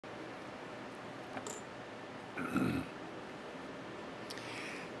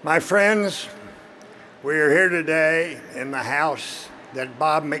My friends, we are here today in the house that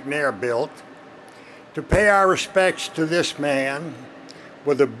Bob McNair built to pay our respects to this man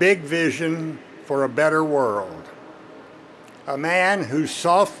with a big vision for a better world. A man whose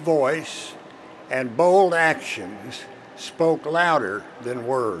soft voice and bold actions spoke louder than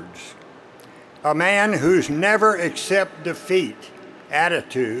words. A man whose never accept defeat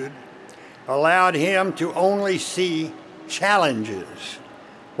attitude allowed him to only see challenges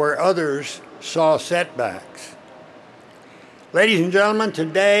where others saw setbacks. Ladies and gentlemen,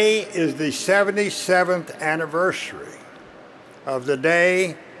 today is the 77th anniversary of the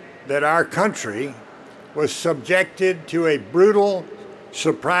day that our country was subjected to a brutal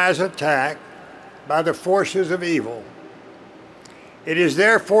surprise attack by the forces of evil. It is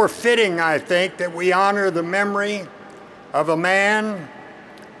therefore fitting, I think, that we honor the memory of a man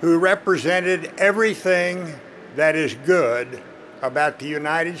who represented everything that is good about the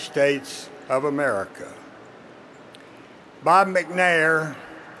United States of America. Bob McNair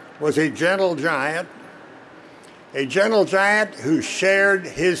was a gentle giant who shared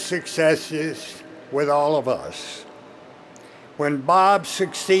his successes with all of us. When Bob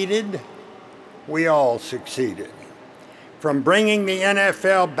succeeded, we all succeeded. From bringing the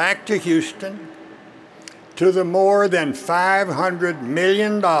NFL back to Houston to the more than $500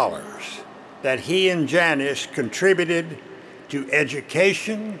 million that he and Janice contributed to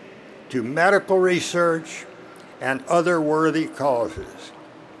education, to medical research, and other worthy causes.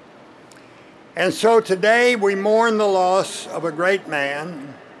 And so today we mourn the loss of a great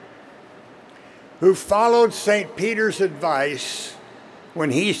man who followed St. Peter's advice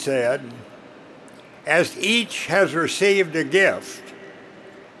when he said, "As each has received a gift,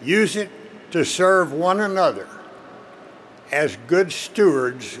 use it to serve one another as good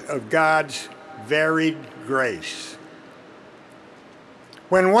stewards of God's varied grace."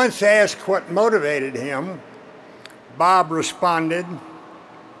 When once asked what motivated him, Bob responded,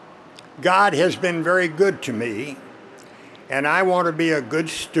 "God has been very good to me, and I want to be a good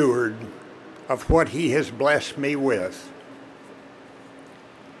steward of what he has blessed me with."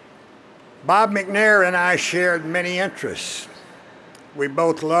 Bob McNair and I shared many interests. We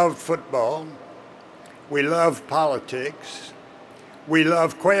both loved football. We loved politics. We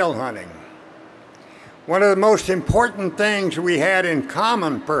loved quail hunting. One of the most important things we had in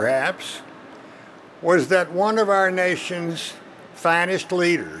common, perhaps, was that one of our nation's finest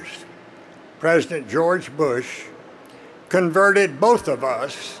leaders, President George Bush, converted both of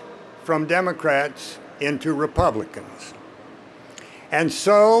us from Democrats into Republicans. And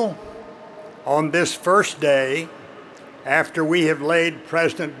so, on this first day, after we have laid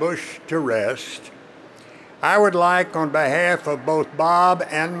President Bush to rest, I would like, on behalf of both Bob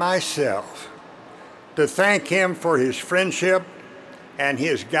and myself, to thank him for his friendship and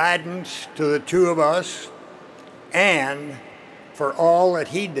his guidance to the two of us, and for all that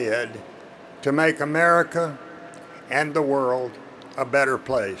he did to make America and the world a better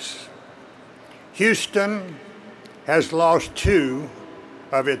place. Houston has lost two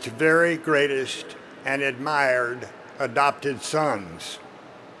of its very greatest and admired adopted sons.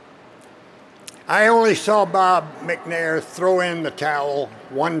 I only saw Bob McNair throw in the towel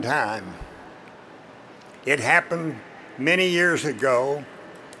one time. It happened many years ago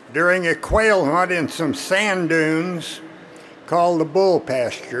during a quail hunt in some sand dunes called the Bull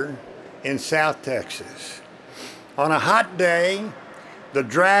Pasture in South Texas. On a hot day, the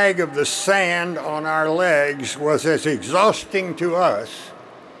drag of the sand on our legs was as exhausting to us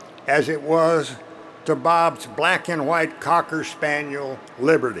as it was to Bob's black and white Cocker Spaniel,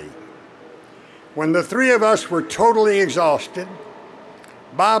 Liberty. When the three of us were totally exhausted,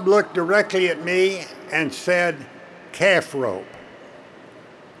 Bob looked directly at me and said, "Calf rope."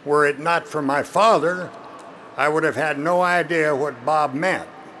 Were it not for my father, I would have had no idea what Bob meant,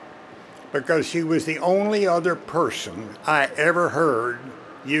 because he was the only other person I ever heard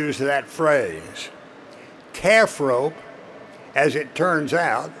use that phrase. Calf rope, as it turns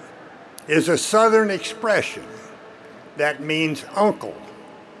out, is a Southern expression that means uncle,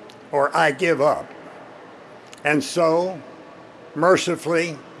 or I give up. And so,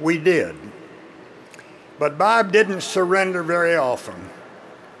 mercifully, we did. But Bob didn't surrender very often.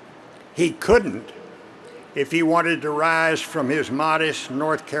 He couldn't if he wanted to rise from his modest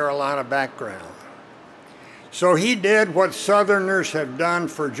North Carolina background. So he did what Southerners have done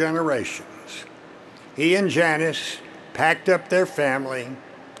for generations. He and Janice packed up their family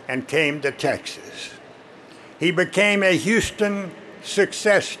and came to Texas. He became a Houston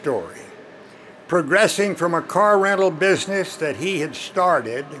success story, progressing from a car rental business that he had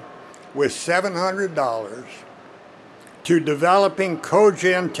started with $700 to developing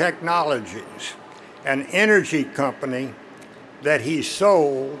Cogen Technologies, an energy company that he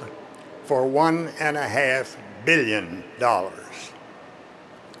sold for $1.5 billion.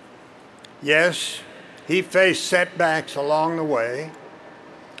 Yes, he faced setbacks along the way,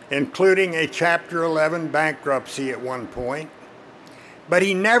 including a Chapter 11 bankruptcy at one point, but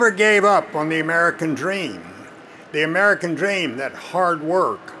he never gave up on the American dream that hard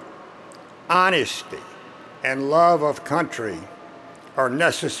work, honesty, and love of country are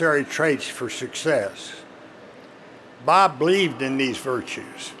necessary traits for success. Bob believed in these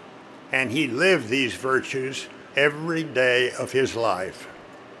virtues, and he lived these virtues every day of his life.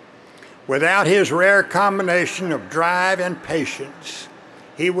 Without his rare combination of drive and patience,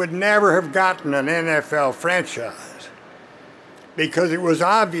 he would never have gotten an NFL franchise, because it was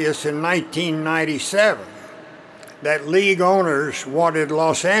obvious in 1997 that league owners wanted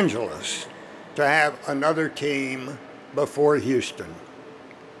Los Angeles to have another team before Houston.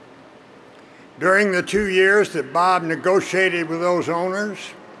 During the 2 years that Bob negotiated with those owners,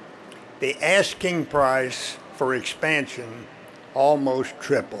 the asking price for expansion almost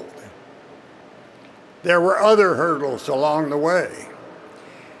tripled. There were other hurdles along the way,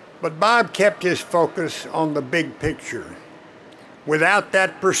 but Bob kept his focus on the big picture. Without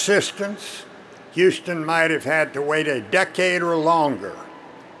that persistence, Houston might have had to wait a decade or longer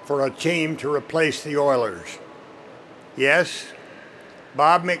for a team to replace the Oilers. Yes,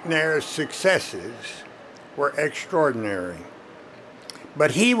 Bob McNair's successes were extraordinary,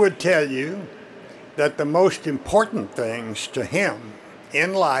 but he would tell you that the most important things to him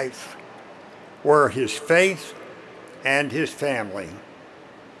in life were his faith and his family.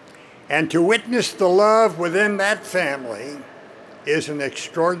 And to witness the love within that family is an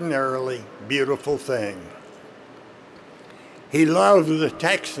extraordinarily beautiful thing. He loved the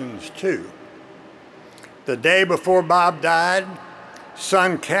Texans too. The day before Bob died,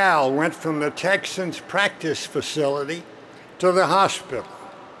 son Cal went from the Texans practice facility to the hospital.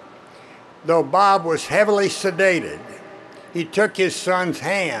 Though Bob was heavily sedated, he took his son's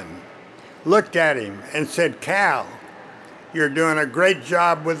hand, looked at him, and said, "Cal, you're doing a great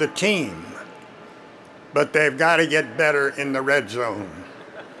job with the team, but they've got to get better in the red zone."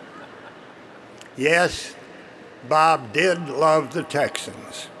 Yes, Bob did love the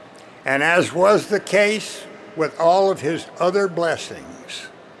Texans, and as was the case with all of his other blessings,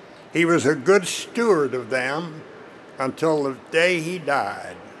 he was a good steward of them until the day he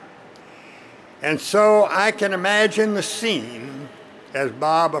died. And so I can imagine the scene as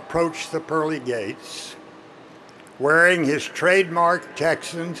Bob approached the pearly gates, wearing his trademark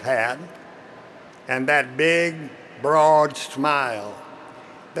Texans hat and that big, broad smile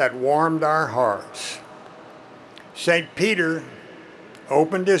that warmed our hearts. St. Peter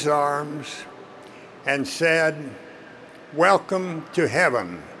opened his arms and said, "Welcome to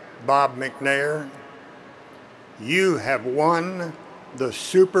heaven, Bob McNair. You have won the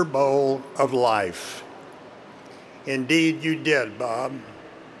Super Bowl of life." Indeed, you did, Bob.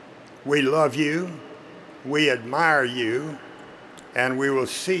 We love you, we admire you, and we will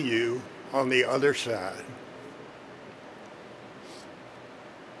see you on the other side.